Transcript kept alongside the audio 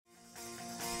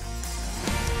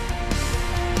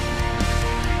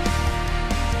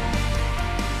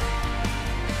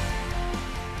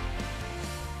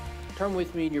Turn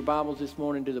with me in your Bibles this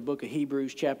morning to the book of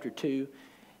Hebrews chapter 2.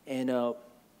 And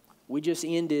we just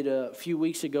ended a few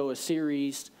weeks ago a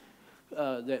series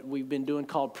that we've been doing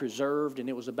called Preserved. And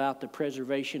it was about the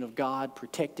preservation of God,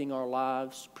 protecting our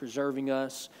lives, preserving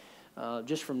us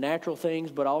just from natural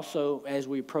things, but also as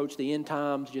we approach the end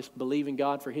times, just believing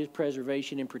God for His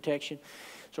preservation and protection.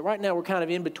 So right now we're kind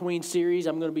of in between series.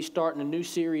 I'm going to be starting a new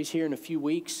series here in a few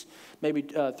weeks, maybe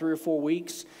 3 or 4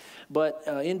 weeks. But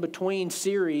in between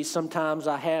series, sometimes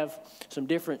I have some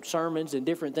different sermons and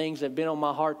different things that have been on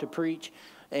my heart to preach.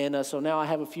 And so now I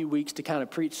have a few weeks to kind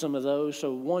of preach some of those.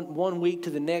 So one week to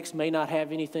the next may not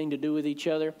have anything to do with each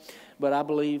other, but I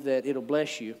believe that it'll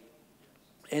bless you.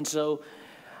 And so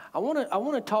I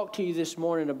want to talk to you this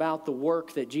morning about the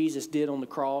work that Jesus did on the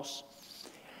cross.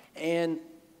 And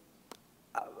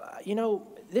you know,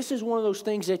 this is one of those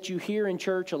things that you hear in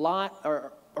church a lot,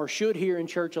 or should hear in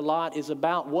church a lot, is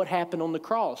about what happened on the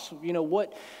cross. You know,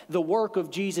 what the work of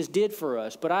Jesus did for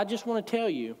us. But I just want to tell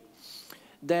you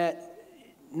that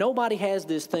nobody has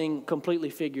this thing completely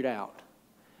figured out.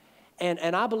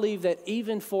 And I believe that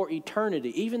even for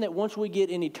eternity, even that once we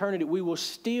get in eternity, we will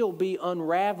still be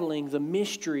unraveling the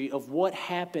mystery of what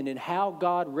happened and how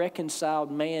God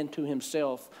reconciled man to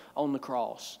Himself on the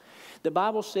cross. The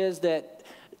Bible says that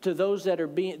to those that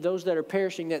are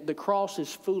perishing, that the cross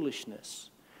is foolishness.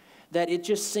 That it's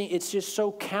just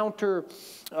so counter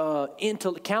our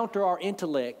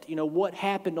intellect. You know what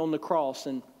happened on the cross,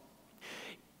 and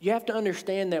you have to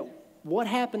understand that what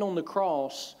happened on the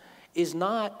cross is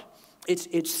not.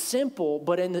 It's simple,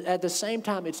 but at the same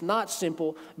time, it's not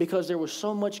simple because there was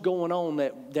so much going on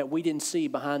that we didn't see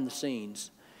behind the scenes.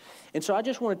 And so I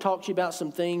just want to talk to you about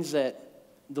some things that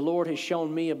the Lord has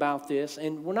shown me about this.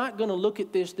 And we're not going to look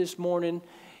at this morning,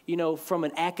 you know, from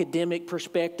an academic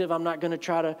perspective. I'm not going to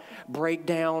try to break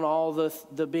down all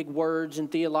the big words and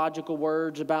theological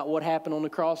words about what happened on the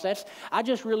cross. I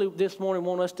just really this morning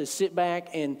want us to sit back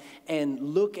and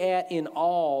look at in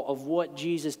awe of what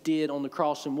Jesus did on the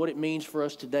cross and what it means for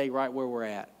us today right where we're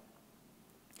at.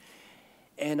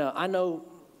 And I know,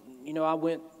 you know, I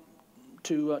went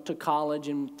to college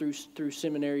and through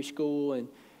seminary school, and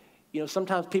you know,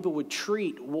 sometimes people would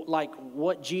treat like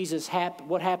what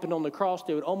happened on the cross.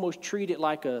 They would almost treat it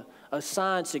like a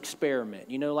science experiment,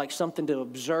 you know, like something to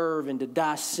observe and to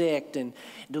dissect and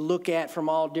to look at from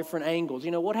all different angles.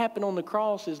 You know, what happened on the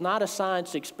cross is not a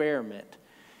science experiment.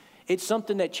 It's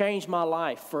something that changed my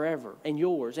life forever and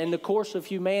yours and the course of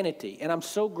humanity. And I'm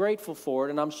so grateful for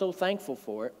it, and I'm so thankful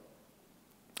for it.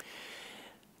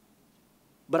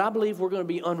 But I believe we're going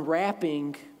to be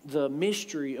unwrapping the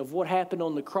mystery of what happened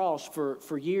on the cross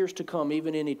for years to come,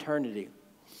 even in eternity.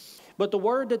 But the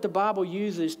word that the Bible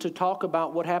uses to talk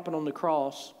about what happened on the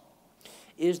cross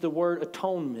is the word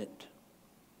atonement.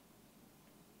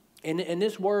 And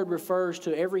this word refers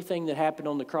to everything that happened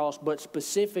on the cross, but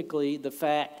specifically the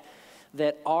fact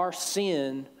that our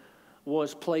sin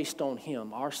was placed on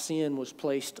Him. Our sin was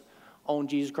placed on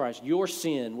Jesus Christ. Your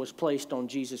sin was placed on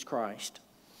Jesus Christ.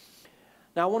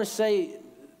 Now, I want to say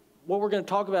what we're going to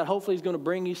talk about hopefully is going to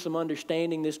bring you some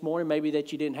understanding this morning, maybe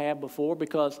that you didn't have before,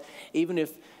 because even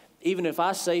if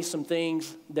I say some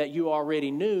things that you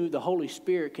already knew, the Holy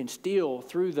Spirit can still,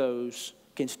 through those,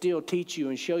 can still teach you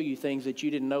and show you things that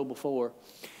you didn't know before.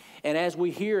 And as we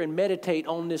hear and meditate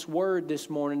on this word this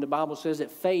morning, the Bible says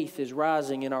that faith is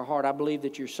rising in our heart. I believe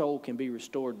that your soul can be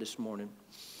restored this morning.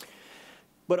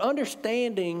 But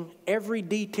understanding every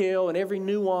detail and every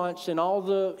nuance and all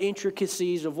the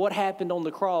intricacies of what happened on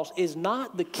the cross is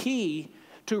not the key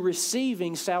to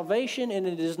receiving salvation, and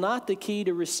it is not the key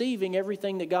to receiving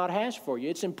everything that God has for you.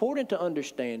 It's important to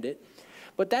understand it,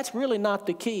 but that's really not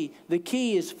the key. The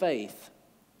key is faith.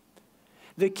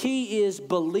 The key is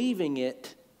believing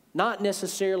it, not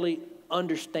necessarily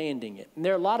understanding it. And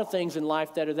there are a lot of things in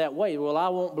life that are that way. Well, I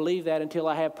won't believe that until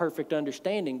I have perfect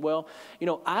understanding. Well, you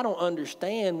know, I don't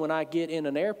understand when I get in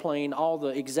an airplane all the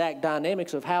exact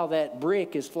dynamics of how that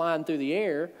brick is flying through the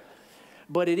air,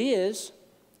 but it is,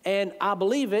 and I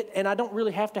believe it, and I don't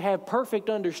really have to have perfect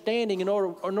understanding in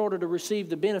order to receive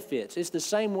the benefits. It's the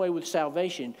same way with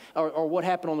salvation or what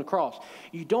happened on the cross.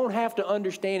 You don't have to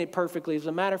understand it perfectly. As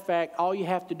a matter of fact, all you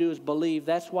have to do is believe.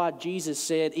 That's why Jesus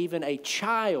said even a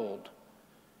child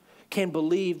can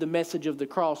believe the message of the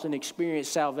cross and experience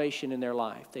salvation in their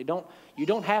life. You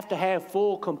don't have to have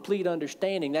full, complete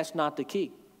understanding. That's not the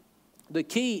key. The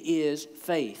key is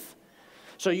faith.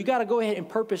 So you got to go ahead and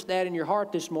purpose that in your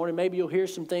heart this morning. Maybe you'll hear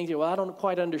some things. Well, I don't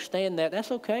quite understand that. That's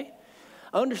okay.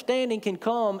 Understanding can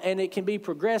come and it can be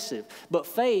progressive, but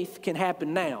faith can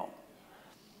happen now.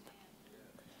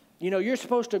 You know, you're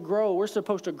supposed to grow. We're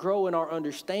supposed to grow in our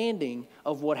understanding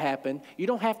of what happened. You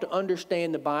don't have to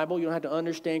understand the Bible. You don't have to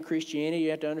understand Christianity.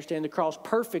 You have to understand the cross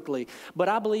perfectly. But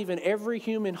I believe in every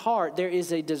human heart there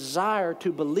is a desire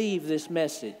to believe this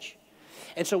message.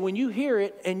 And so when you hear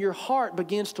it and your heart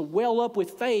begins to well up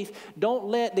with faith, don't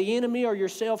let the enemy or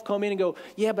yourself come in and go,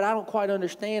 yeah, but I don't quite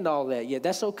understand all that yet.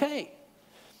 That's okay.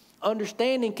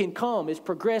 Understanding can come. It's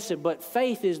progressive, but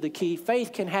faith is the key.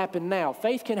 Faith can happen now.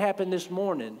 Faith can happen this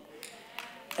morning.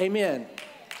 Amen.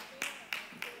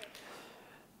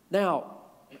 Now,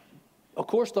 of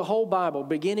course, the whole Bible,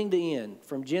 beginning to end,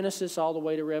 from Genesis all the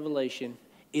way to Revelation,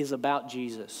 is about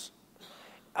Jesus.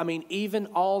 I mean, even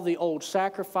all the old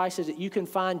sacrifices, you can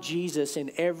find Jesus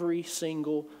in every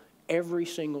single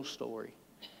story.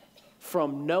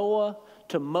 From Noah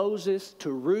to Moses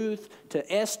to Ruth to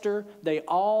Esther, they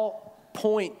all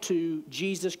point to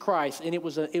Jesus Christ. And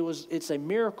it's a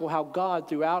miracle how God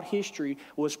throughout history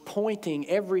was pointing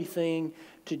everything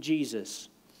to Jesus.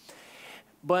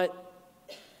 But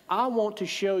I want to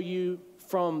show you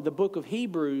from the book of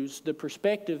Hebrews the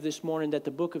perspective this morning that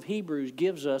the book of Hebrews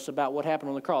gives us about what happened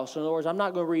on the cross. In other words, I'm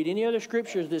not going to read any other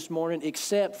scriptures this morning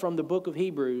except from the book of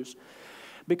Hebrews,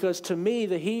 because to me,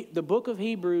 the book of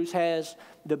Hebrews has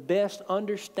the best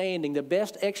understanding, the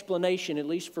best explanation, at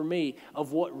least for me,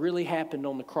 of what really happened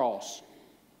on the cross.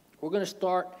 We're going to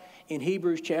start in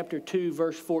Hebrews chapter 2,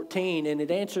 verse 14, and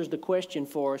it answers the question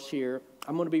for us here.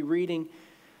 I'm going to be reading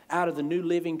out of the New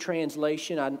Living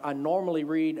Translation. I normally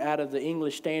read out of the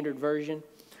English Standard Version,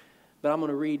 but I'm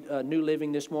going to read New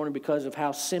Living this morning because of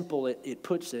how simple it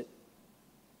puts it.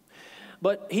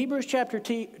 But Hebrews chapter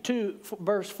 2,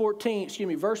 verse 14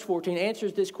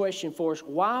 answers this question for us.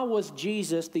 Why was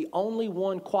Jesus the only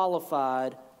one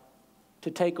qualified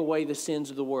to take away the sins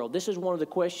of the world? This is one of the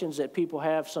questions that people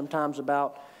have sometimes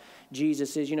about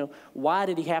Jesus is, why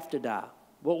did he have to die?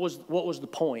 What was the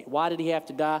point? Why did he have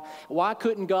to die? Why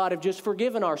couldn't God have just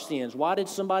forgiven our sins? Why did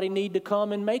somebody need to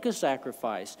come and make a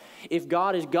sacrifice? If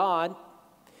God is God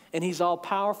and he's all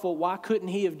powerful, why couldn't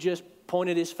he have just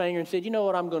pointed his finger and said, you know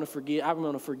what, I'm going to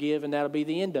forgive, and that'll be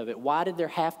the end of it? Why did there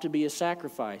have to be a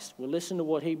sacrifice? Well, listen to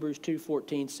what Hebrews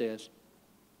 2:14 says.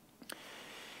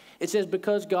 It says,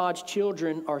 because God's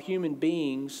children are human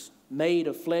beings made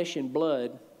of flesh and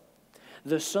blood,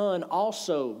 the Son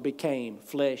also became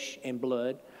flesh and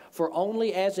blood, for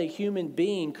only as a human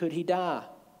being could he die.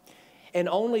 And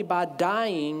only by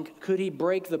dying could he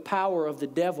break the power of the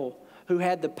devil, who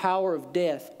had the power of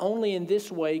death. Only in this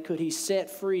way could he set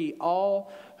free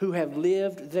all who have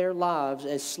lived their lives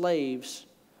as slaves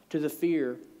to the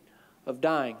fear of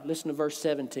dying. Listen to verse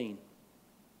 17.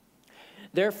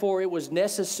 Therefore it was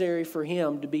necessary for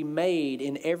him to be made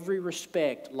in every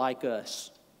respect like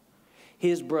us,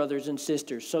 his brothers and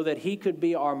sisters, so that he could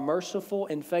be our merciful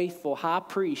and faithful high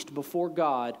priest before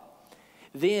God.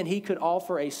 Then he could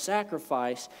offer a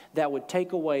sacrifice that would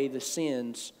take away the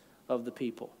sins of the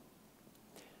people.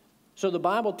 So the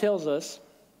Bible tells us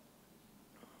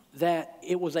that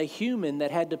it was a human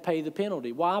that had to pay the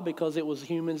penalty. Why? Because it was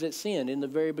humans that sinned. In the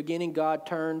very beginning, God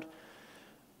turned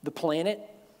the planet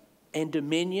and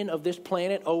dominion of this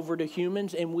planet over to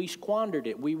humans, and we squandered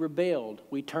it. We rebelled.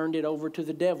 We turned it over to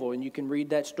the devil, and you can read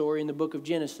that story in the book of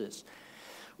Genesis.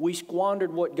 We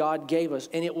squandered what God gave us,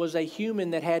 and it was a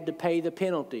human that had to pay the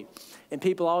penalty. And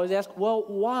people always ask, well,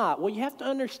 why? Well, you have to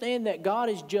understand that God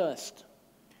is just.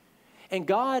 And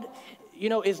God,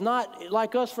 is not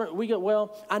like us. We go,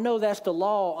 well, I know that's the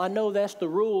law. I know that's the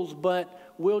rules,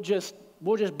 but we'll just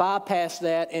bypass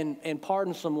that and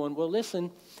pardon someone. Well, listen,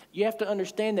 you have to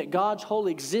understand that God's whole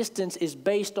existence is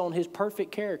based on his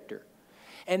perfect character.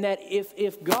 And that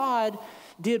if God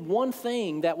did one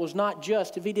thing that was not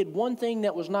just, if he did one thing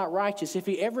that was not righteous, if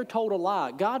he ever told a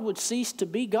lie, God would cease to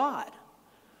be God.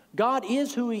 God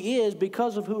is who he is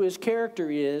because of who his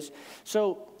character is.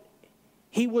 So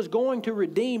he was going to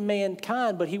redeem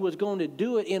mankind, but he was going to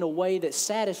do it in a way that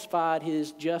satisfied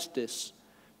his justice.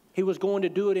 He was going to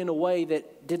do it in a way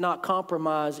that did not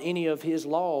compromise any of his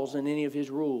laws and any of his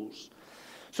rules.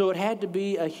 So it had to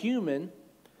be a human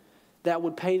that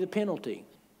would pay the penalty.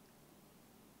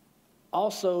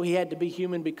 Also, he had to be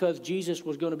human because Jesus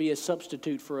was going to be a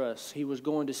substitute for us. He was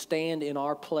going to stand in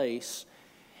our place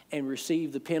and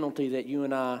receive the penalty that you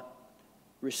and I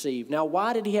receive. Now,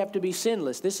 why did he have to be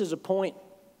sinless? This is a point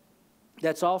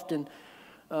that's often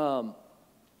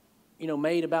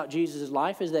made about Jesus'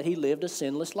 life, is that he lived a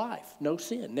sinless life. No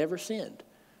sin, never sinned.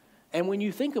 And when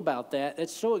you think about that,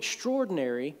 it's so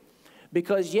extraordinary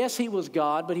because, yes, he was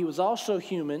God, but he was also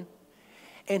human,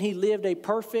 and he lived a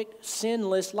perfect,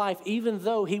 sinless life, even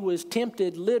though he was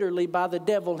tempted literally by the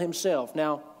devil himself.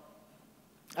 Now,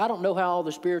 I don't know how all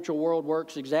the spiritual world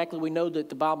works exactly. We know that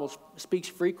the Bible speaks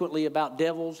frequently about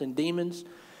devils and demons.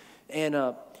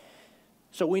 And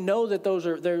so we know that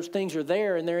those things are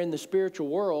there, and they're in the spiritual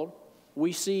world.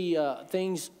 We see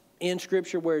things in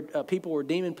Scripture where people were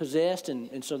demon-possessed,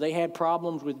 and so they had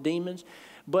problems with demons.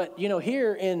 But,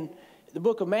 here in the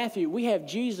book of Matthew, we have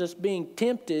Jesus being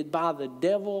tempted by the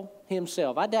devil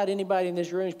himself. I doubt anybody in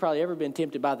this room has probably ever been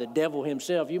tempted by the devil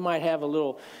himself. You might have a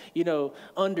little,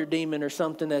 under demon or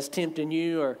something that's tempting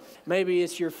you, or maybe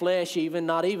it's your flesh even,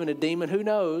 not even a demon, who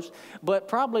knows. But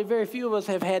probably very few of us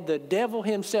have had the devil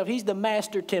himself. He's the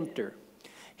master tempter.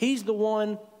 He's the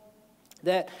one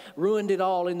that ruined it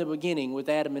all in the beginning with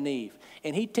Adam and Eve.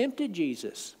 And he tempted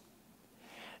Jesus.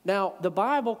 Now, the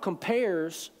Bible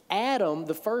compares Adam,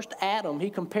 the first Adam, he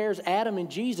compares Adam and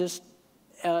Jesus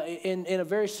in a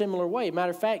very similar way.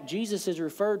 Matter of fact, Jesus is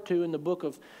referred to in the book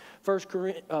of 1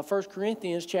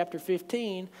 Corinthians chapter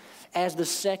 15 as the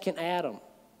second Adam.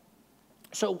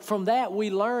 So from that, we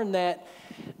learn that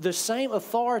the same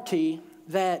authority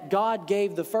that God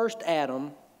gave the first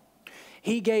Adam,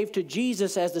 he gave to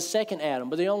Jesus as the second Adam.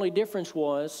 But the only difference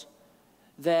was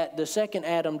that the second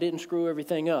Adam didn't screw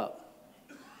everything up.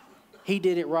 He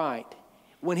did it right.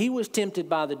 When he was tempted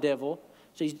by the devil,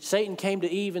 see, Satan came to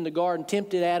Eve in the garden,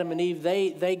 tempted Adam and Eve.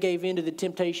 They gave in to the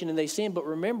temptation and they sinned. But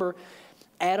remember,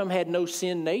 Adam had no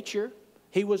sin nature.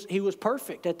 He was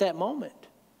perfect at that moment.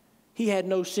 He had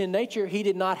no sin nature. He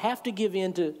did not have to give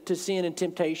in to sin and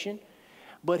temptation,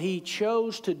 but he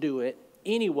chose to do it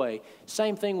anyway.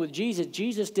 Same thing with Jesus.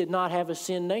 Jesus did not have a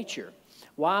sin nature.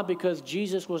 Why? Because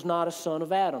Jesus was not a son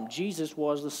of Adam. Jesus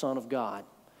was the Son of God.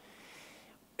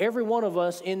 Every one of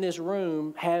us in this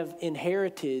room have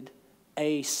inherited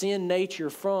a sin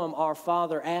nature from our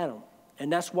father Adam.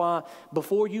 And that's why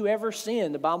before you ever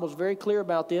sin, the Bible's very clear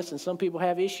about this, and some people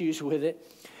have issues with it,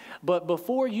 but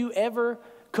before you ever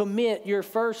commit your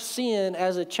first sin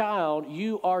as a child,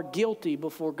 you are guilty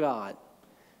before God.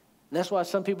 And that's why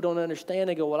some people don't understand.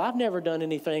 They go, well, I've never done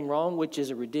anything wrong, which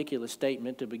is a ridiculous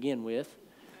statement to begin with.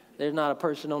 There's not a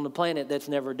person on the planet that's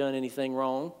never done anything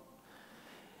wrong.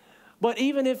 But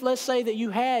even if, let's say that you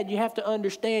have to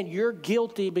understand you're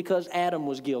guilty because Adam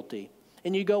was guilty.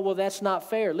 And you go, well, that's not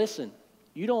fair. Listen,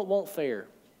 you don't want fair,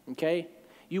 okay?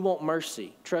 You want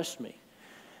mercy. Trust me.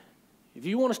 If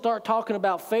you want to start talking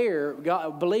about fair,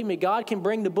 God, believe me, God can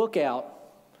bring the book out,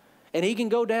 and he can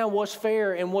go down what's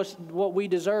fair and what we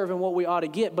deserve and what we ought to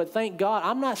get. But thank God,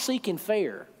 I'm not seeking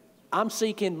fair. I'm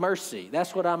seeking mercy.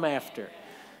 That's what I'm after.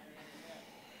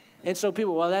 And so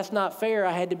people, well, that's not fair.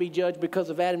 I had to be judged because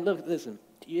of Adam. Look, listen,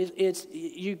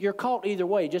 you're caught either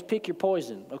way. Just pick your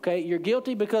poison, okay? You're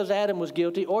guilty because Adam was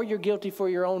guilty, or you're guilty for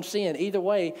your own sin. Either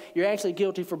way, you're actually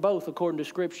guilty for both according to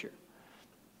Scripture.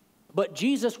 But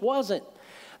Jesus wasn't,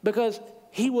 because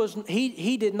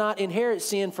he did not inherit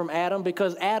sin from Adam,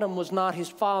 because Adam was not his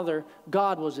father.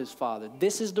 God was his father.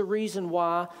 This is the reason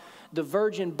why the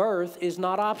virgin birth is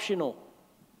not optional.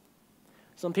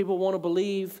 Some people want to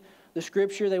believe the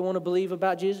Scripture, they want to believe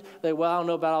about Jesus. I don't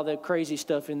know about all that crazy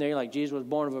stuff in there, like Jesus was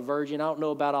born of a virgin. I don't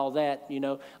know about all that,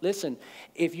 Listen,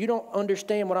 if you don't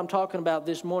understand what I'm talking about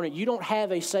this morning, you don't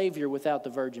have a Savior without the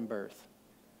virgin birth.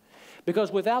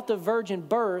 Because without the virgin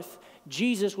birth,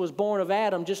 Jesus was born of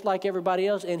Adam just like everybody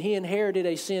else, and he inherited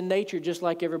a sin nature just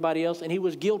like everybody else, and he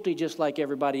was guilty just like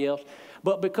everybody else.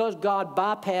 But because God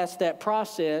bypassed that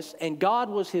process, and God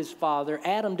was his father,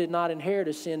 Adam did not inherit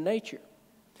a sin nature.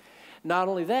 Not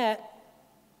only that,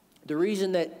 the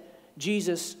reason that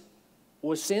Jesus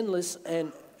was sinless,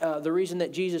 and the reason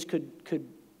that Jesus could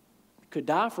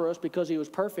die for us because he was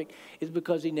perfect, is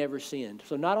because he never sinned.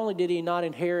 So not only did he not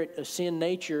inherit a sin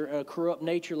nature, a corrupt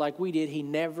nature like we did, he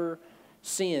never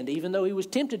sinned, even though he was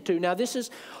tempted to. Now this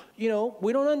is, we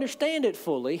don't understand it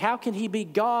fully. How can he be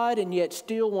God and yet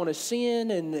still want to sin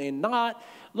and not?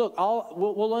 Look,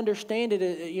 we'll understand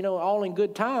it, all in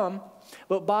good time.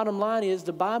 But bottom line is,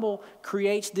 the Bible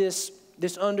creates this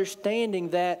understanding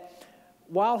that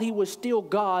while he was still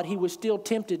God, he was still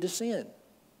tempted to sin.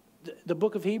 The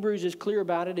book of Hebrews is clear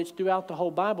about it. It's throughout the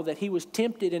whole Bible that he was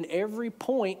tempted in every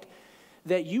point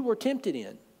that you were tempted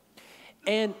in.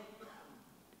 And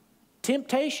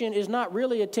temptation is not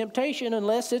really a temptation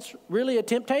unless it's really a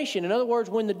temptation. In other words,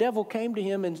 when the devil came to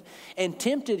him and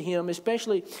tempted him,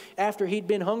 especially after he'd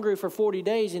been hungry for 40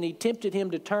 days and he tempted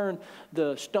him to turn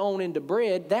the stone into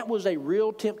bread, that was a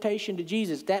real temptation to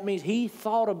Jesus. That means he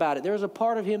thought about it. There was a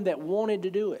part of him that wanted to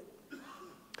do it.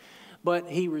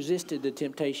 But he resisted the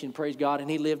temptation, praise God, and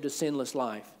he lived a sinless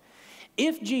life.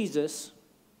 If Jesus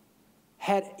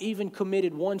had even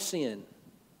committed one sin,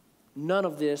 none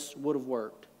of this would have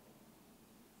worked.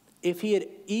 If he had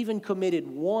even committed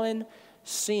one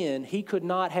sin, he could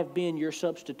not have been your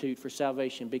substitute for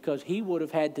salvation because he would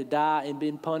have had to die and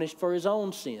been punished for his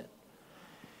own sin.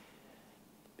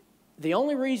 The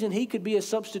only reason he could be a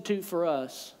substitute for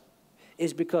us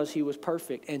is because he was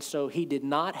perfect, and so he did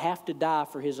not have to die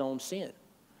for his own sin.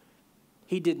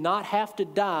 He did not have to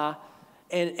die,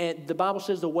 and the Bible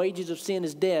says the wages of sin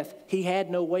is death. He had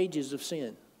no wages of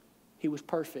sin. He was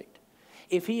perfect.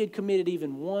 If he had committed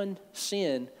even one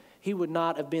sin, he would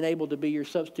not have been able to be your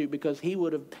substitute because he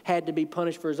would have had to be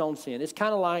punished for his own sin. It's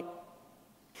kind of like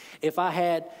if I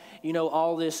had,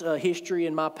 all this history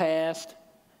in my past.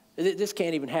 This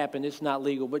can't even happen. It's not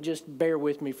legal, but just bear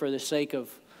with me for the sake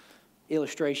of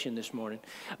illustration this morning.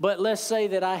 But let's say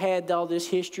that I had all this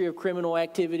history of criminal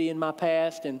activity in my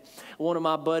past, and one of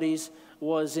my buddies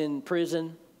was in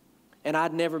prison, and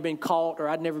I'd never been caught or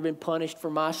I'd never been punished for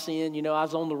my sin. I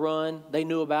was on the run. They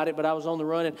knew about it, but I was on the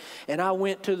run. And I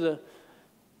went to the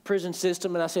prison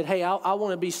system and I said, hey, I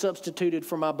want to be substituted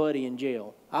for my buddy in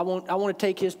jail. I want to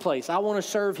take his place. I want to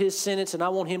serve his sentence, and I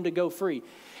want him to go free.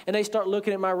 And they start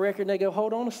looking at my record and they go,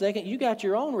 hold on a second. You got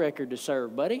your own record to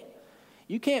serve, buddy.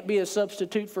 You can't be a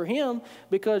substitute for him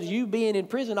because you being in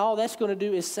prison, all that's going to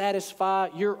do is satisfy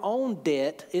your own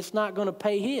debt. It's not going to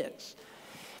pay his.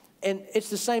 And it's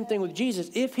the same thing with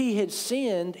Jesus. If he had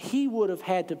sinned, he would have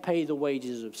had to pay the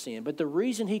wages of sin. But the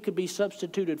reason he could be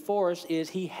substituted for us is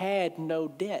he had no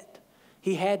debt.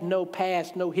 He had no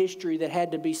past, no history that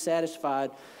had to be satisfied.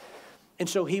 And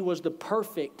so he was the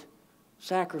perfect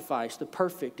sacrifice, the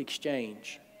perfect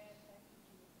exchange.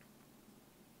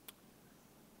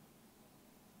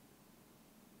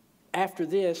 After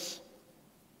this,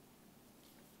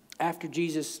 after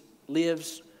Jesus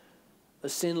lives a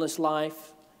sinless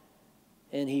life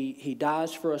and he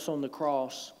dies for us on the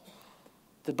cross,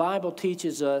 the Bible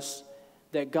teaches us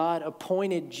that God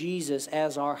appointed Jesus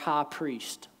as our high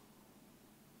priest.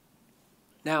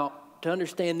 Now, to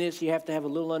understand this, you have to have a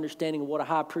little understanding of what a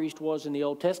high priest was in the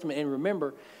Old Testament. And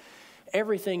remember,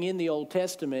 everything in the Old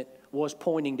Testament was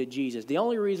pointing to Jesus. The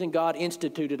only reason God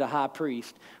instituted a high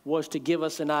priest was to give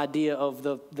us an idea of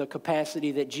the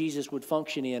capacity that Jesus would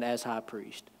function in as high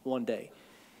priest one day.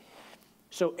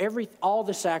 So all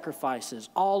the sacrifices,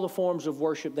 all the forms of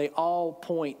worship, they all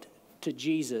point to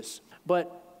Jesus.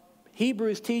 But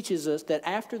Hebrews teaches us that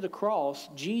after the cross,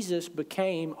 Jesus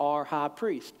became our high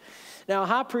priest. Now, a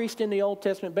high priest in the Old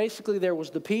Testament, basically there was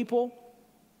the people,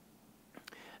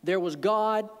 there was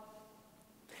God,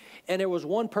 and there was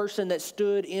one person that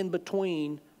stood in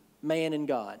between man and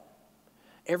God.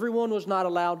 Everyone was not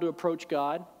allowed to approach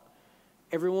God.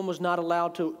 Everyone was not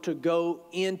allowed to go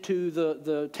into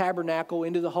the tabernacle,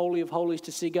 into the Holy of Holies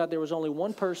to see God. There was only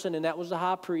one person, and that was the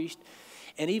high priest.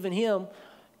 And even him,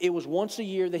 it was once a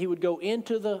year that he would go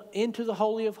into the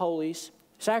Holy of Holies.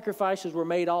 Sacrifices were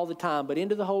made all the time, but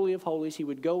into the Holy of Holies he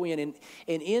would go in. And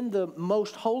in the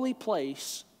most holy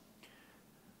place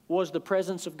was the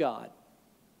presence of God.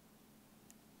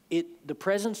 The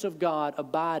presence of God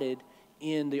abided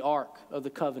in the Ark of the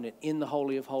Covenant, in the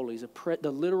Holy of Holies.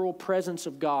 The literal presence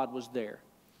of God was there.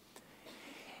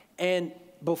 And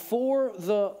before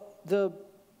the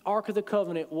Ark of the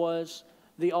Covenant was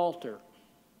the altar.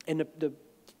 And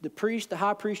the priest, the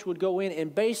high priest, would go in,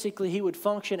 and basically he would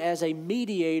function as a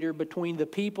mediator between the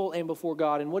people and before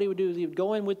God. And what he would do is he would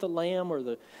go in with the lamb or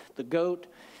the goat,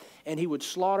 and he would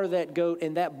slaughter that goat,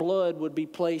 and that blood would be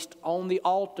placed on the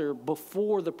altar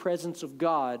before the presence of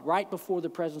God, right before the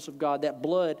presence of God. That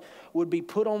blood would be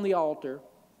put on the altar,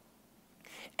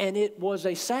 and it was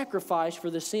a sacrifice for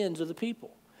the sins of the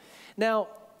people. Now,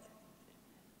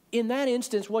 in that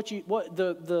instance, what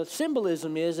the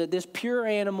symbolism is that this pure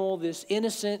animal, this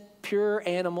innocent, pure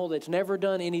animal that's never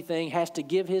done anything, has to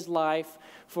give his life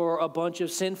for a bunch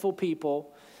of sinful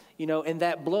people, and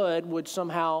that blood would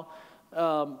somehow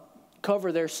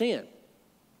cover their sin.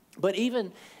 But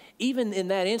even in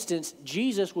that instance,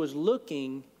 Jesus was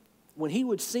looking, when he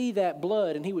would see that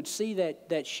blood and he would see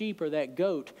that sheep or that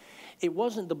goat, it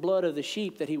wasn't the blood of the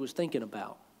sheep that he was thinking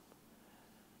about.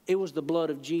 It was the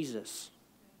blood of Jesus.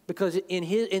 Because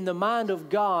in the mind of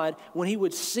God, when he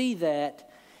would see that,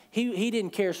 he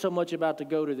didn't care so much about the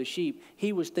goat or the sheep.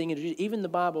 He was thinking, even the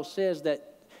Bible says that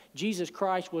Jesus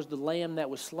Christ was the lamb that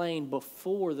was slain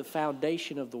before the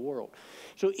foundation of the world.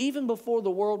 So even before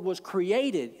the world was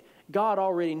created, God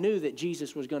already knew that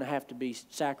Jesus was going to have to be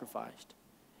sacrificed.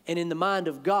 And in the mind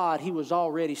of God, he was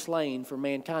already slain for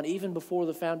mankind, even before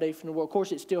the foundation of the world. Of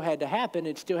course, it still had to happen.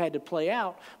 It still had to play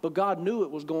out, but God knew it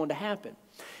was going to happen.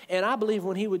 And I believe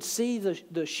when he would see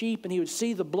the sheep, and he would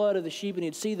see the blood of the sheep, and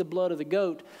he'd see the blood of the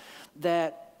goat,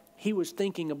 that he was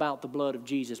thinking about the blood of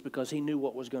Jesus because he knew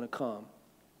what was going to come.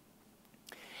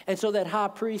 And so that high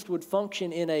priest would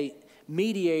function in a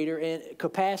mediator and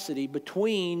capacity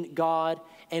between God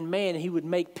and man. He would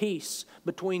make peace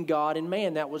between God and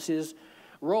man. That was his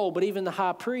role. But even the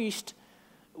high priest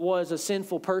was a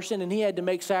sinful person, and he had to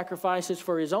make sacrifices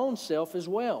for his own self as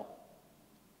well.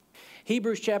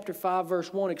 Hebrews chapter 5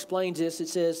 verse 1 explains this. It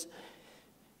says,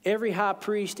 every high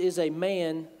priest is a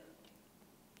man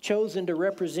chosen to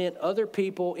represent other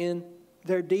people in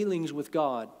their dealings with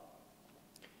God.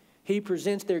 He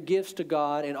presents their gifts to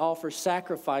God and offers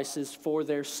sacrifices for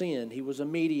their sin. He was a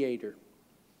mediator.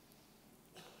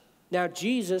 Now,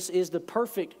 Jesus is the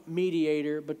perfect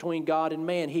mediator between God and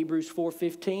man. Hebrews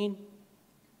 4:15.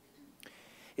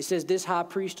 It says, this high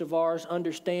priest of ours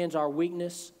understands our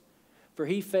weakness, for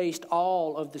he faced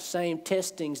all of the same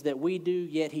testings that we do,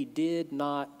 yet he did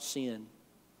not sin.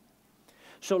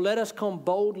 So let us come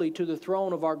boldly to the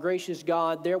throne of our gracious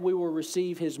God. There we will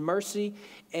receive his mercy,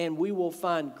 and we will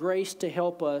find grace to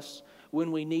help us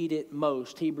when we need it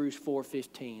most. Hebrews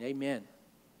 4:15. Amen.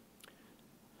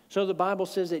 So the Bible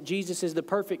says that Jesus is the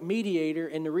perfect mediator,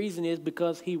 and the reason is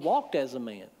because he walked as a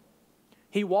man.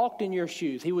 He walked in your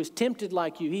shoes. He was tempted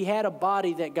like you. He had a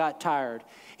body that got tired.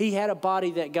 He had a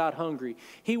body that got hungry.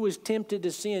 He was tempted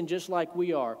to sin just like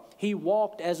we are. He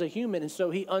walked as a human, and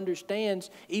so he understands,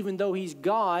 even though he's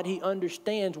God, he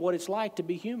understands what it's like to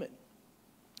be human.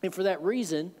 And for that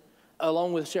reason,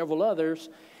 along with several others,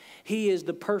 he is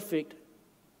the perfect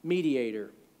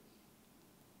mediator.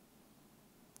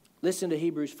 Listen to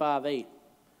Hebrews 5:8.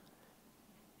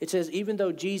 It says, even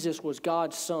though Jesus was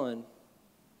God's son,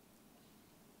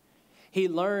 he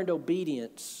learned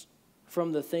obedience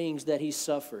from the things that he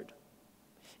suffered.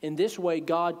 In this way,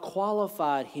 God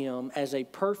qualified him as a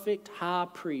perfect high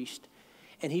priest,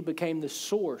 and he became the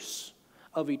source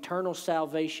of eternal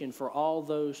salvation for all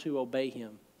those who obey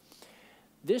him.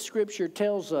 This scripture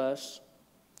tells us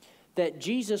that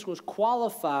Jesus was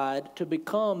qualified to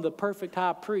become the perfect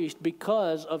high priest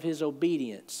because of his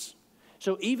obedience.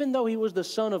 So even though he was the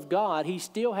Son of God, he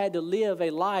still had to live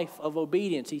a life of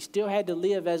obedience. He still had to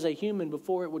live as a human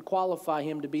before it would qualify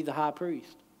him to be the high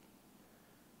priest.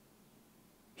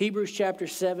 Hebrews chapter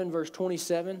 7, verse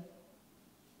 27.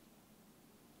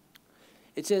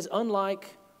 It says,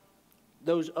 unlike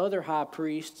those other high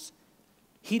priests,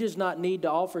 he does not need to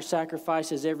offer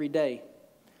sacrifices every day.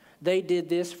 They did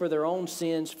this for their own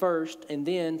sins first, and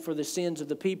then for the sins of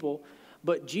the people.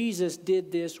 But Jesus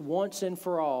did this once and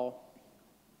for all.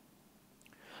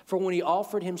 For when he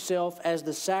offered himself as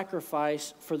the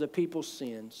sacrifice for the people's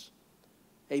sins.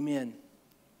 Amen.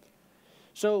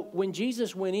 So when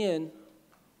Jesus went in,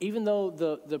 even though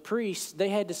the priests, they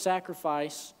had to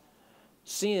sacrifice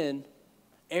sin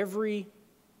every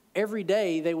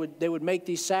day, they would make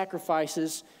these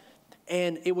sacrifices,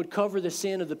 and it would cover the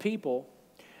sin of the people.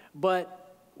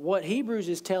 But what Hebrews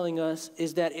is telling us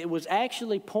is that it was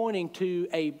actually pointing to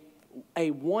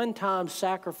a one-time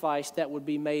sacrifice that would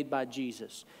be made by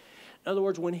Jesus. In other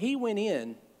words, when he went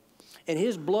in and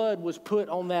his blood was put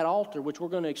on that altar, which we're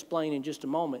going to explain in just a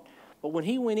moment, but when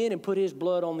he went in and put his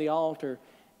blood on the altar,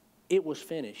 it was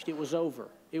finished. It was over.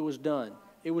 It was done.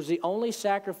 It was the only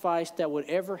sacrifice that would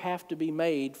ever have to be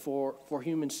made for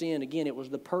human sin. Again, it was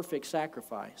the perfect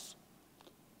sacrifice.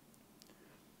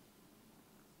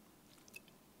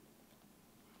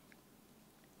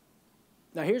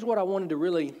 Now, here's what I wanted to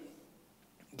really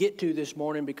get to this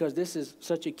morning, because this is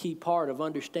such a key part of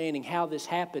understanding how this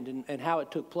happened and how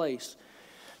it took place.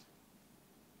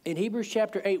 In Hebrews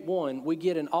chapter 8:1, we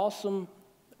get an awesome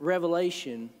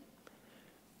revelation.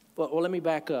 Well, let me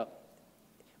back up.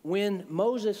 When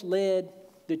Moses led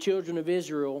the children of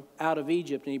Israel out of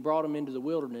Egypt and he brought them into the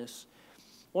wilderness,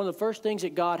 one of the first things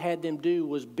that God had them do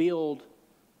was build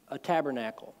a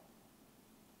tabernacle.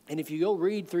 And if you go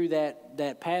read through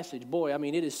that passage, boy, I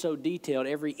mean, it is so detailed.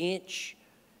 Every inch,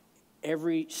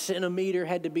 every centimeter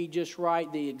had to be just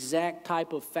right. The exact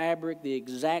type of fabric, the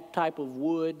exact type of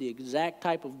wood, the exact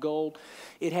type of gold.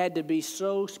 It had to be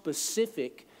so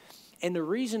specific. And the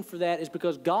reason for that is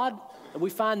because God, we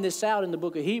find this out in the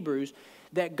book of Hebrews,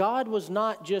 that God was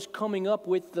not just coming up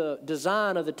with the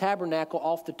design of the tabernacle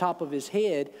off the top of his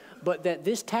head, but that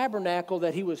this tabernacle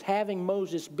that he was having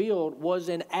Moses build was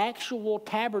an actual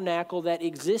tabernacle that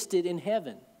existed in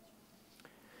heaven.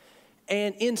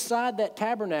 And inside that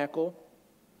tabernacle,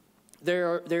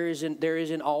 there is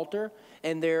an altar,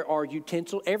 and there are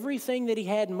utensils. Everything that he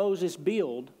had Moses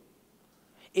build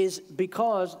is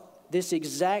because this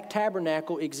exact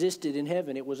tabernacle existed in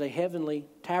heaven. It was a heavenly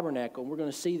tabernacle. We're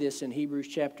going to see this in Hebrews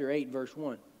chapter 8, verse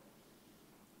 1.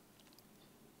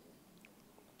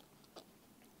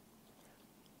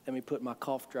 Let me put my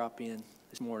cough drop in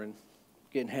this morning.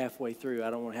 Getting halfway through. I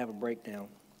don't want to have a breakdown.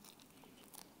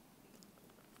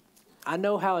 I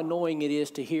know how annoying it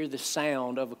is to hear the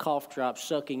sound of a cough drop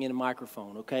sucking in a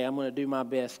microphone, okay? I'm going to do my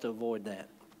best to avoid that.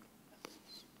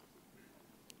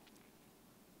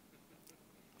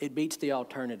 It beats the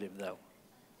alternative, though.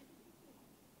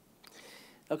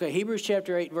 Okay, Hebrews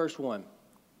chapter 8, verse 1.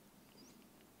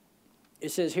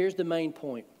 It says, here's the main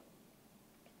point.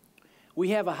 We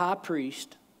have a high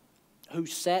priest who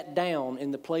sat down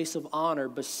in the place of honor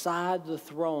beside the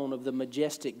throne of the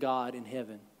majestic God in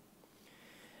heaven.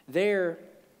 There,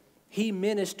 he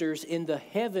ministers in the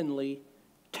heavenly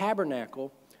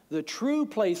tabernacle, the true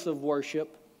place of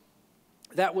worship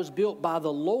that was built by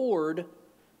the Lord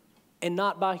and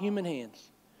not by human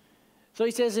hands. So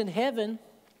he says in heaven,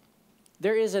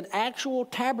 there is an actual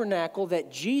tabernacle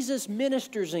that Jesus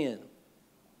ministers in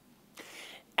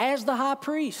as the high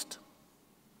priest.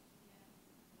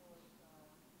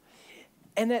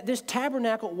 And that this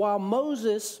tabernacle, while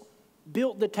Moses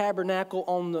built the tabernacle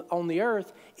on the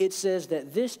earth, it says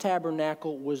that this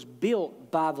tabernacle was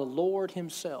built by the Lord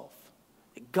himself.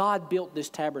 God built this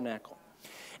tabernacle.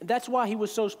 And that's why he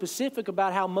was so specific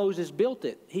about how Moses built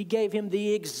it. He gave him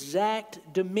the exact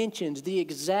dimensions, the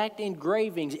exact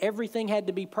engravings. Everything had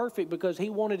to be perfect because he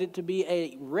wanted it to be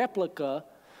a replica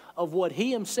of what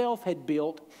he himself had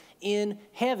built in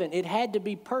heaven. It had to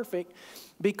be perfect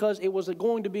because it was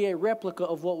going to be a replica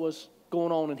of what was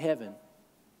going on in heaven.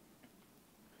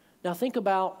 Now think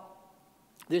about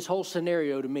this whole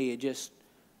scenario to me.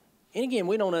 And again,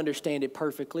 we don't understand it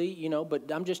perfectly,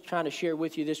 but I'm just trying to share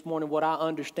with you this morning what I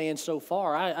understand so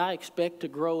far. I expect to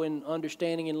grow in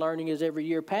understanding and learning as every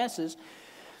year passes.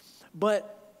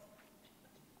 But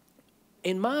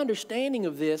in my understanding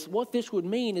of this, what this would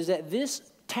mean is that this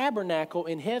tabernacle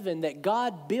in heaven that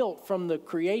God built from the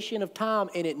creation of time,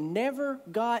 and it never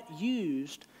got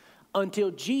used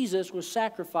until Jesus was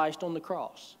sacrificed on the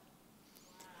cross.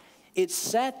 It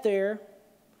sat there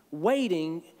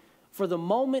waiting for the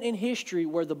moment in history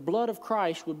where the blood of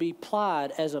Christ would be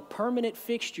applied as a permanent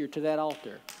fixture to that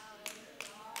altar.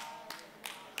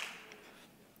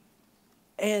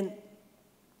 And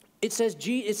it says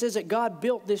that God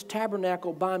built this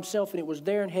tabernacle by himself, and it was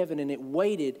there in heaven, and it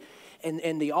waited.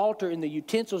 And the altar and the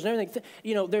utensils and everything.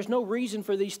 There's no reason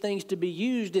for these things to be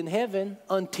used in heaven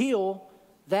until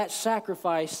that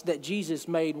sacrifice that Jesus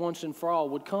made once and for all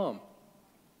would come.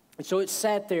 And so it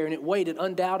sat there and it waited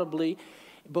undoubtedly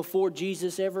before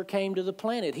Jesus ever came to the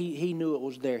planet. He knew it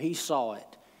was there. He saw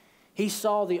it. He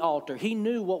saw the altar. He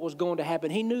knew what was going to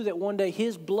happen. He knew that one day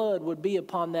his blood would be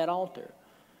upon that altar.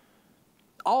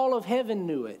 All of heaven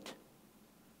knew it.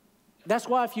 That's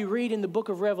why if you read in the book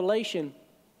of Revelation,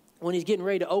 when he's getting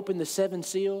ready to open the seven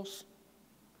seals,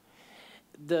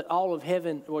 all of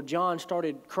heaven, John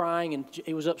started crying and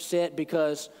he was upset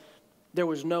because there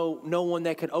was no one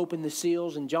that could open the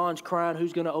seals. And John's crying,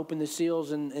 who's going to open the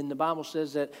seals? And the Bible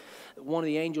says that one of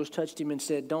the angels touched him and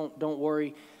said, don't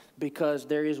worry, because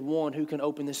there is one who can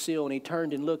open the seal. And he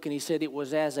turned and looked and he said it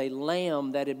was as a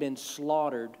lamb that had been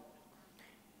slaughtered,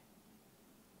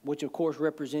 which of course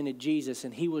represented Jesus.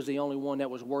 And he was the only one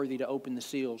that was worthy to open the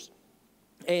seals.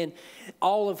 And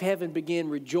all of heaven began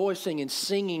rejoicing and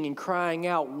singing and crying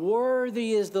out,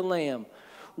 worthy is the Lamb.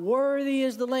 Worthy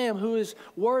is the Lamb who is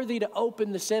worthy to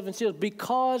open the seven seals,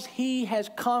 because he has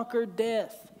conquered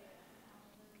death.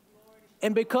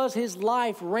 And because his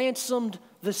life ransomed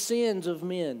the sins of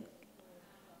men.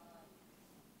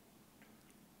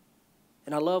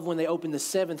 And I love when they opened the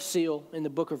seventh seal in the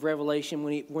book of Revelation.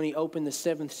 When he opened the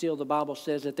seventh seal, the Bible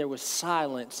says that there was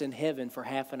silence in heaven for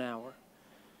half an hour.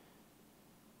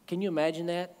 Can you imagine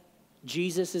that?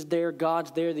 Jesus is there,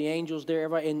 God's there, the angels there,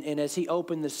 everybody. And as he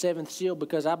opened the seventh seal,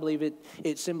 because I believe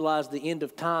it symbolized the end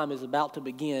of time is about to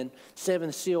begin.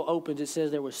 Seventh seal opens, it says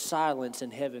there was silence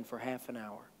in heaven for half an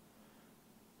hour.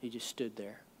 He just stood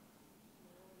there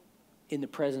in the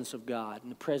presence of God, in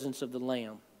the presence of the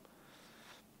Lamb.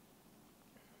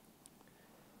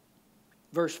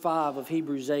 Verse 5 of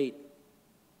Hebrews 8,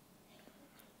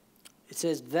 it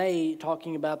says they,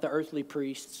 talking about the earthly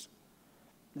priests,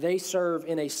 they serve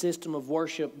in a system of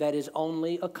worship that is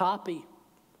only a copy.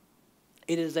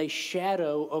 It is a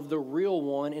shadow of the real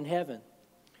one in heaven.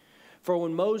 For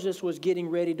when Moses was getting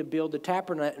ready to build the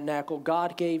tabernacle,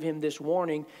 God gave him this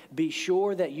warning: be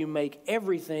sure that you make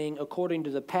everything according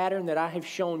to the pattern that I have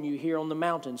shown you here on the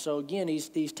mountain. So again,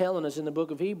 he's telling us in the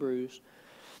book of Hebrews,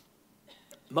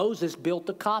 Moses built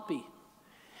a copy.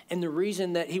 And the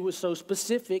reason that he was so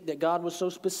specific, that God was so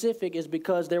specific, is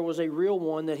because there was a real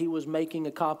one that he was making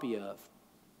a copy of.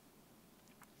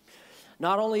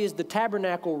 Not only is the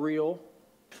tabernacle real,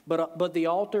 but the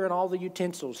altar and all the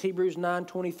utensils. Hebrews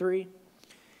 9:23,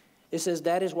 It says,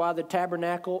 that is why the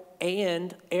tabernacle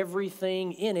and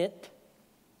everything in it,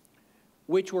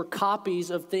 which were copies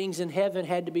of things in heaven,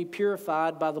 had to be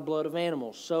purified by the blood of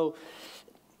animals. So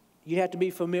you have to be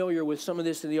familiar with some of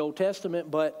this in the Old Testament,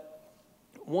 but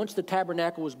once the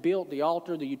tabernacle was built, the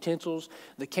altar, the utensils,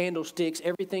 the candlesticks,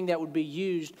 everything that would be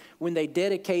used, when they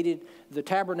dedicated the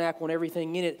tabernacle and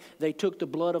everything in it, they took the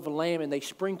blood of a lamb and they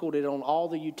sprinkled it on all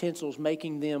the utensils,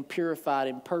 making them purified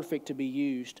and perfect to be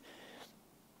used.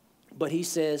 But he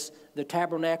says the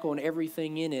tabernacle and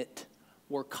everything in it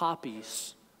were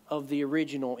copies of the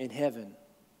original in heaven.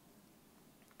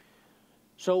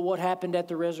 So what happened at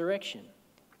the resurrection?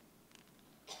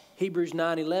 Hebrews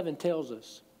 9:11 tells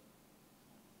us.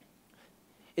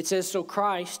 It says, so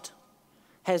Christ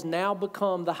has now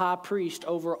become the high priest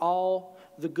over all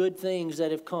the good things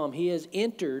that have come. He has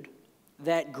entered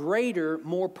that greater,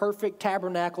 more perfect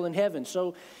tabernacle in heaven.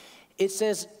 So it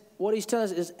says, what he's telling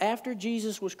us is after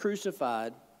Jesus was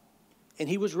crucified and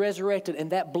he was resurrected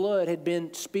and that blood had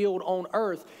been spilled on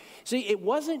earth. See, it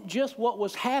wasn't just what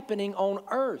was happening on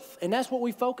earth. And that's what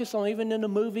we focus on, even in the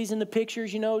movies and the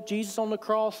pictures, Jesus on the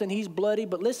cross and he's bloody.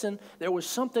 But listen, there was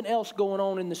something else going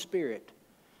on in the spirit.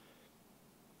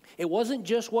 It wasn't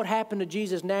just what happened to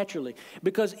Jesus naturally.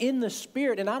 Because in the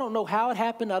spirit, and I don't know how it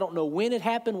happened, I don't know when it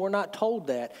happened, we're not told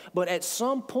that. But at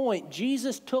some point,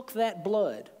 Jesus took that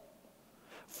blood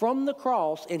from the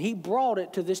cross and he brought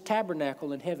it to this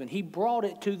tabernacle in heaven. He brought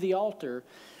it to the altar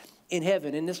in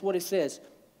heaven. And this is what it says.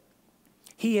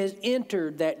 He has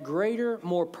entered that greater,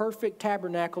 more perfect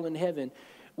tabernacle in heaven,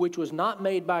 which was not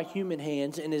made by human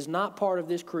hands and is not part of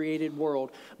this created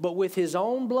world, but with his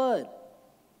own blood,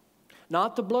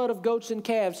 not the blood of goats and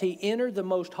calves, he entered the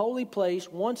most holy place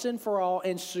once and for all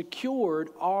and secured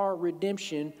our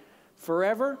redemption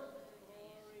forever.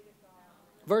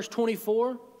 Verse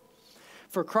 24,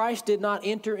 for Christ did not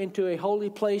enter into a holy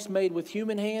place made with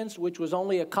human hands, which was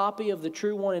only a copy of the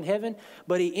true one in heaven,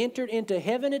 but he entered into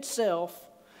heaven itself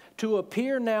to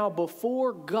appear now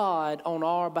before God on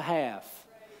our behalf.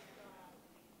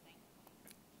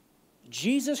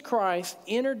 Jesus Christ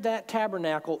entered that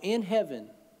tabernacle in heaven,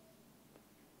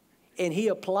 and he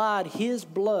applied his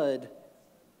blood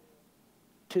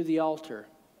to the altar.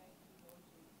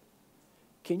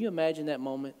 Can you imagine that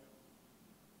moment?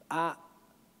 I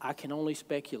can only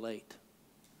speculate.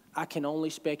 I can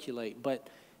only speculate. But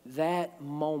that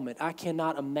moment, I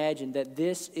cannot imagine that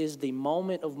this is the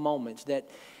moment of moments, that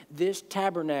this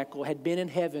tabernacle had been in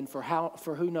heaven for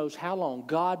who knows how long.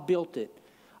 God built it.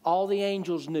 All the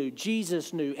angels knew,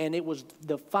 Jesus knew, and it was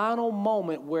the final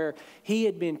moment where he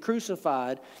had been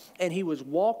crucified and he was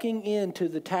walking into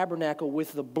the tabernacle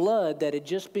with the blood that had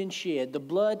just been shed, the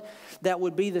blood that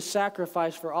would be the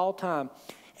sacrifice for all time.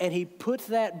 And he put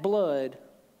that blood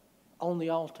on the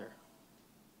altar.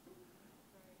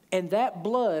 And that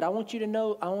blood, I want you to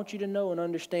know and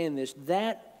understand this,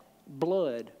 that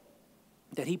blood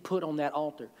that he put on that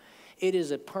altar, it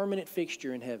is a permanent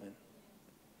fixture in heaven.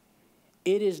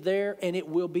 It is there and it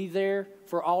will be there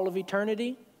for all of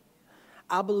eternity.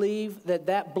 I believe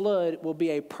that blood will be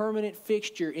a permanent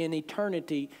fixture in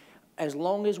eternity as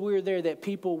long as we're there, that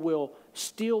people will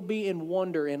still be in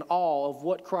wonder and awe of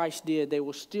what Christ did. They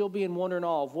will still be in wonder and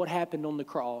awe of what happened on the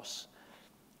cross.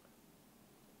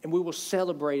 And we will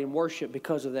celebrate and worship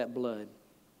because of that blood.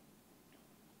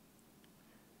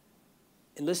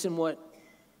 And listen what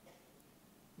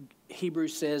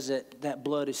Hebrews says that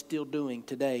blood is still doing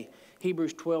today.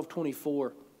 Hebrews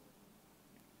 12:24.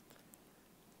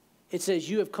 It says,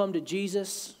 you have come to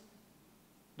Jesus,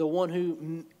 the one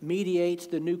who mediates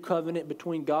the new covenant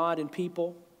between God and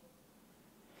people,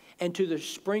 and to the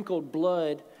sprinkled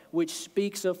blood which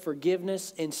speaks of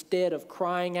forgiveness instead of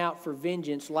crying out for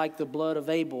vengeance like the blood of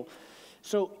Abel.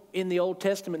 So in the Old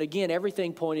Testament, again,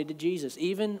 everything pointed to Jesus.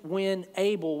 Even when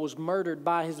Abel was murdered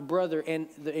by his brother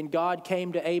and God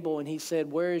came to Abel and he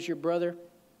said, where is your brother?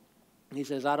 And he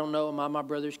says, I don't know. Am I my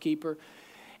brother's keeper?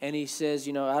 And he says,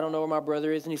 I don't know where my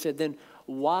brother is. And he said, then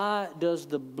why does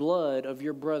the blood of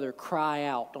your brother cry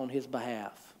out on his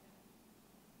behalf?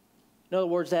 In other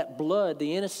words, that blood,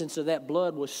 the innocence of that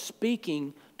blood was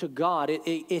speaking to God.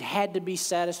 It had to be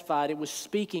satisfied. It was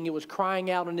speaking. It was crying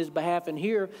out on his behalf. And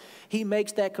here he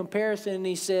makes that comparison and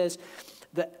he says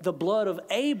that the blood of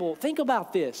Abel, think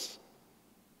about this.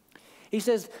 He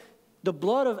says the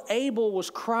blood of Abel was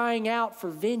crying out for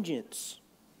vengeance.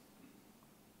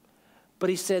 But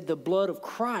he said the blood of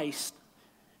Christ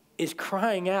is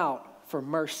crying out for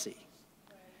mercy.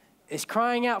 It's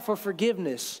crying out for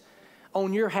forgiveness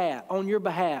on your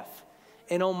behalf.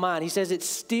 and on mine. He says it's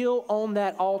still on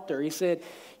that altar. He said,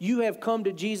 you have come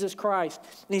to Jesus Christ.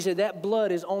 And he said that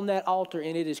blood is on that altar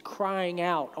and it is crying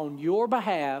out on your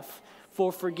behalf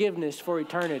for forgiveness for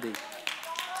eternity.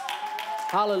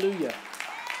 Hallelujah.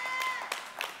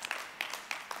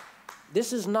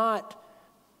 This is not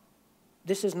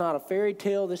a fairy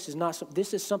tale. This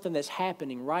is something that's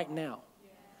happening right now.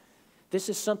 This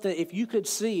is something, if you could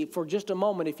see for just a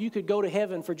moment, if you could go to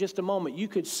heaven for just a moment, you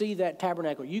could see that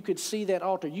tabernacle. You could see that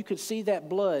altar. You could see that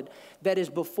blood that is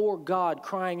before God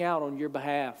crying out on your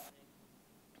behalf.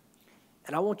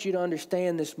 And I want you to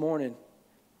understand this morning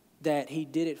that he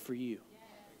did it for you.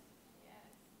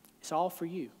 It's all for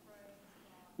you.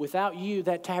 Without you,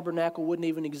 that tabernacle wouldn't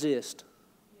even exist.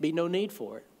 Be no need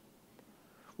for it.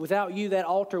 Without you, that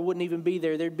altar wouldn't even be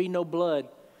there. There'd be no blood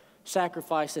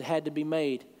sacrifice that had to be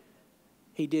made.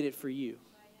 He did it for you.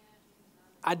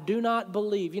 I do not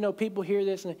believe, people hear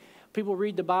this and people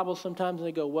read the Bible sometimes and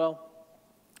they go, well,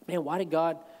 man, why did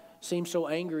God seem so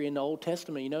angry in the Old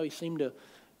Testament? He seemed to,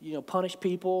 punish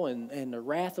people and the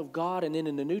wrath of God. And then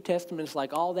in the New Testament, it's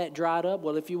like all that dried up.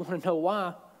 Well, if you want to know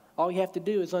why, all you have to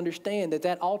do is understand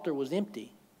that altar was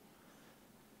empty.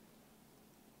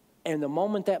 And the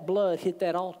moment that blood hit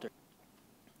that altar,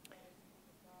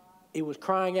 it was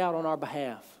crying out on our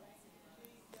behalf.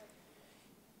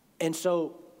 And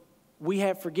so we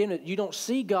have forgiveness. You don't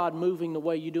see God moving the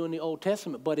way you do in the Old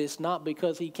Testament, but it's not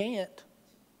because he can't.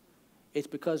 It's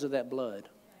because of that blood.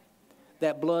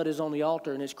 That blood is on the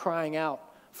altar and it's crying out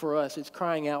for us. It's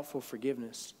crying out for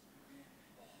forgiveness.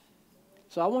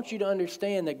 So I want you to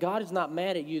understand that God is not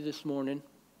mad at you this morning.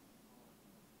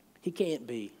 He can't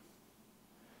be.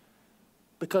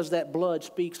 Because that blood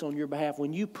speaks on your behalf.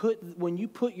 When you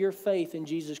put your faith in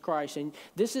Jesus Christ, and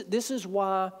this is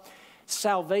why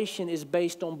salvation is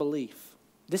based on belief.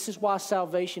 This is why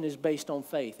salvation is based on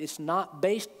faith. It's not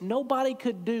based, nobody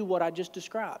could do what I just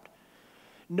described.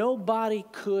 Nobody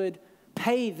could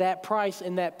pay that price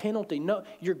and that penalty. No,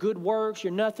 your good works,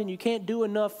 your nothing, you can't do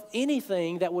enough,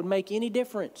 anything that would make any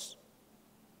difference.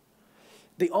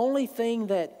 The only thing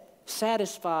that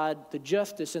satisfied the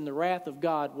justice and the wrath of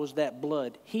God was that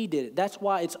blood. He did it. That's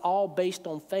why it's all based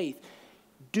on faith.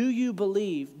 Do you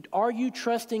believe? Are you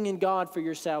trusting in God for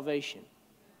your salvation?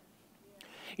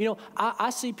 I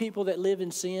see people that live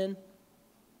in sin,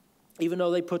 even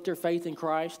though they put their faith in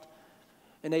Christ,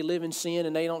 and they live in sin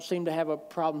and they don't seem to have a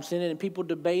problem sinning. And people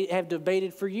have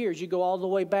debated for years. You go all the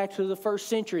way back to the first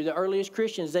century, the earliest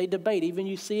Christians, they debate. Even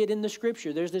you see it in the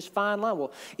scripture. There's this fine line.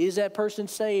 Well, is that person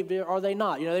saved or are they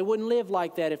not? They wouldn't live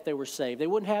like that if they were saved. They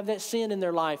wouldn't have that sin in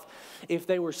their life if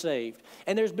they were saved.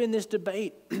 And there's been this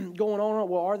debate going on.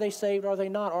 Well, are they saved? Are they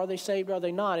not? Are they saved? Are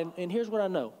they not? And here's what I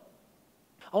know.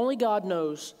 Only God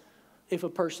knows if a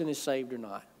person is saved or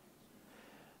not.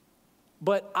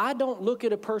 But I don't look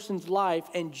at a person's life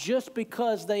and just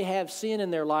because they have sin in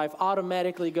their life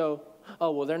automatically go, oh,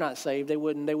 well, they're not saved. They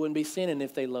wouldn't be sinning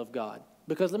if they love God.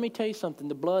 Because let me tell you something,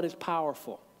 the blood is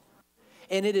powerful.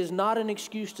 And it is not an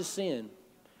excuse to sin.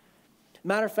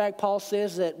 Matter of fact, Paul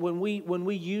says that when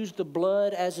we use the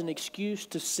blood as an excuse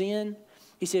to sin,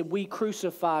 he said we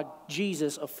crucify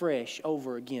Jesus afresh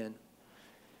over again.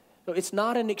 So it's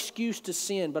not an excuse to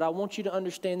sin, but I want you to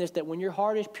understand this, that when your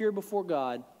heart is pure before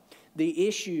God, the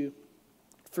issue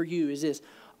for you is this.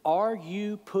 Are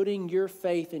you putting your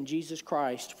faith in Jesus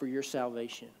Christ for your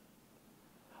salvation?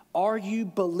 Are you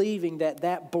believing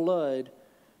that blood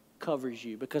covers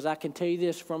you? Because I can tell you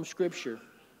this from Scripture.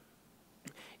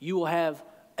 You will have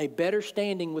a better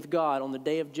standing with God on the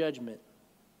day of judgment.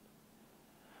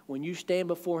 When you stand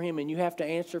before Him and you have to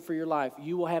answer for your life,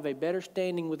 you will have a better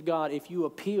standing with God if you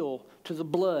appeal to the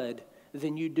blood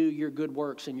than you do your good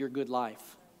works and your good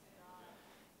life.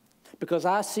 Because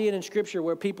I see it in Scripture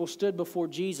where people stood before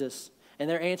Jesus and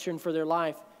they're answering for their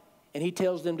life and He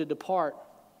tells them to depart.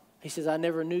 He says, I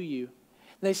never knew you.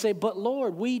 And they say, but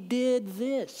Lord, we did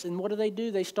this. And what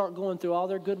do? They start going through all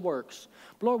their good works.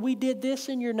 Lord, we did this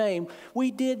in your name. We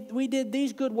did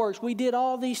these good works. We did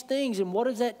all these things. And what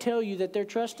does that tell you that they're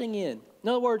trusting in? In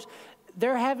other words,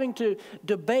 they're having to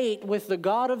debate with the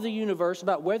God of the universe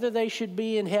about whether they should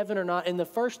be in heaven or not. And the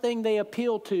first thing they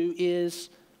appeal to is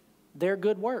their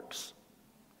good works.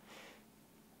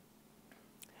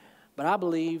 But I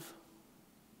believe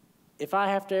if I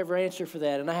have to ever answer for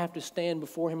that and I have to stand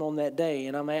before Him on that day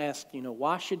and I'm asked,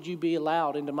 why should you be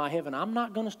allowed into my heaven? I'm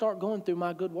not going to start going through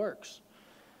my good works.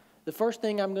 The first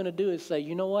thing I'm going to do is say,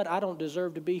 you know what? I don't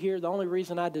deserve to be here. The only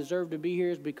reason I deserve to be here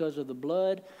is because of the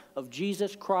blood of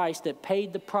Jesus Christ that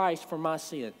paid the price for my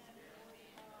sin.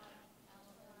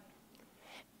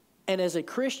 And as a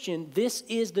Christian, this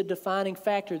is the defining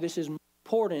factor. This is more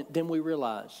important than we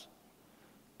realize.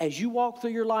 as you walk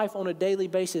through your life on a daily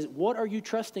basis, what are you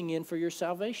trusting in for your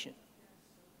salvation?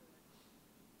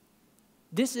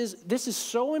 This is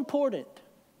so important.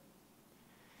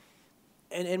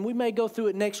 And we may go through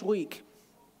it next week.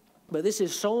 But this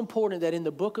is so important that in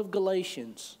the book of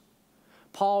Galatians,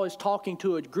 Paul is talking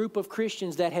to a group of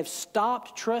Christians that have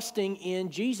stopped trusting in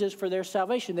Jesus for their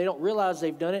salvation. They don't realize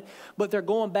they've done it, but they're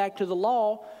going back to the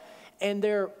law, and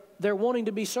they're wanting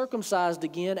to be circumcised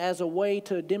again as a way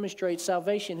to demonstrate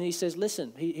salvation. And he says,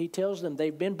 listen, he tells them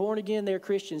they've been born again, they're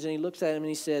Christians, and he looks at them and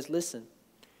he says, listen,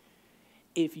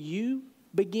 if you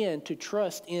begin to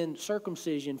trust in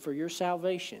circumcision for your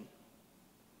salvation,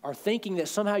 or thinking that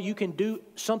somehow you can do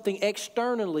something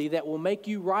externally that will make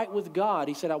you right with God,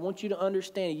 he said, I want you to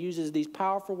understand, he uses these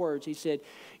powerful words. He said,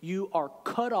 you are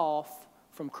cut off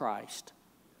from Christ.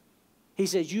 He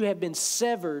says, you have been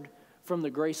severed from the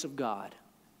grace of God.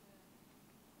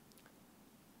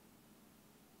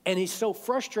 And he's so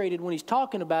frustrated when he's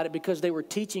talking about it because they were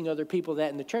teaching other people that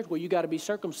in the church. Well, you got to be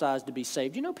circumcised to be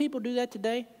saved. You know people do that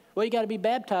today? Well, you got to be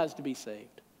baptized to be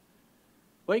saved.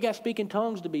 Well, you got to speak in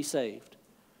tongues to be saved.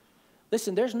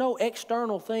 Listen, there's no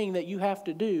external thing that you have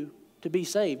to do to be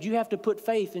saved. You have to put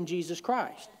faith in Jesus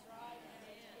Christ.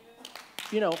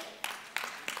 You know,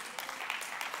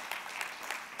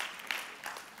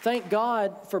 thank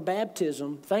God for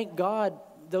baptism. Thank God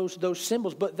those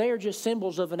symbols, but they are just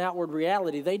symbols of an outward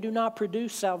reality. They do not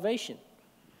produce salvation.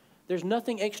 There's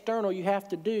nothing external you have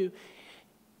to do.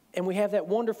 And we have that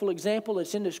wonderful example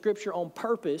that's in the scripture on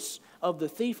purpose of the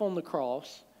thief on the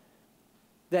cross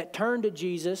that turned to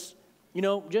Jesus. You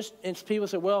know, just, and people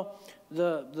say, well,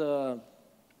 the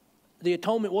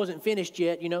atonement wasn't finished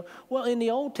yet, you know. Well, in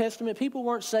the Old Testament, people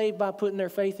weren't saved by putting their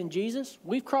faith in Jesus.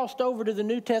 We've crossed over to the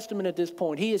New Testament at this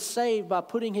point. He is saved by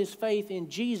putting his faith in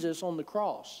Jesus on the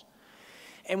cross.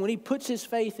 And when he puts his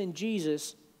faith in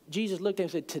Jesus, Jesus looked at him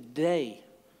and said, today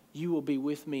you will be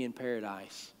with me in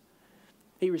paradise.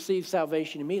 He received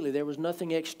salvation immediately. There was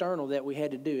nothing external that we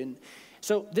had to do. And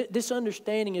so this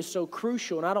understanding is so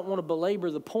crucial, and I don't want to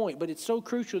belabor the point, but it's so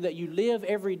crucial that you live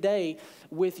every day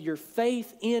with your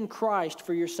faith in Christ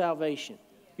for your salvation.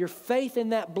 Your faith in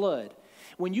that blood.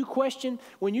 When you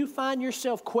find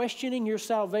yourself questioning your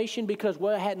salvation because,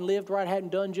 well, I hadn't lived right, I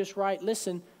hadn't done just right,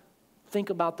 listen, think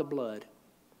about the blood.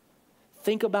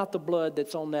 Think about the blood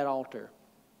that's on that altar.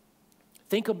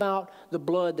 Think about the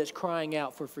blood that's crying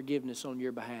out for forgiveness on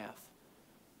your behalf.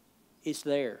 It's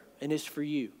there, and it's for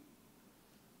you.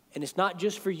 And it's not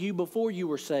just for you before you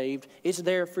were saved. It's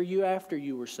there for you after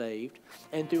you were saved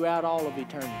and throughout all of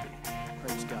eternity.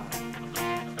 Praise God.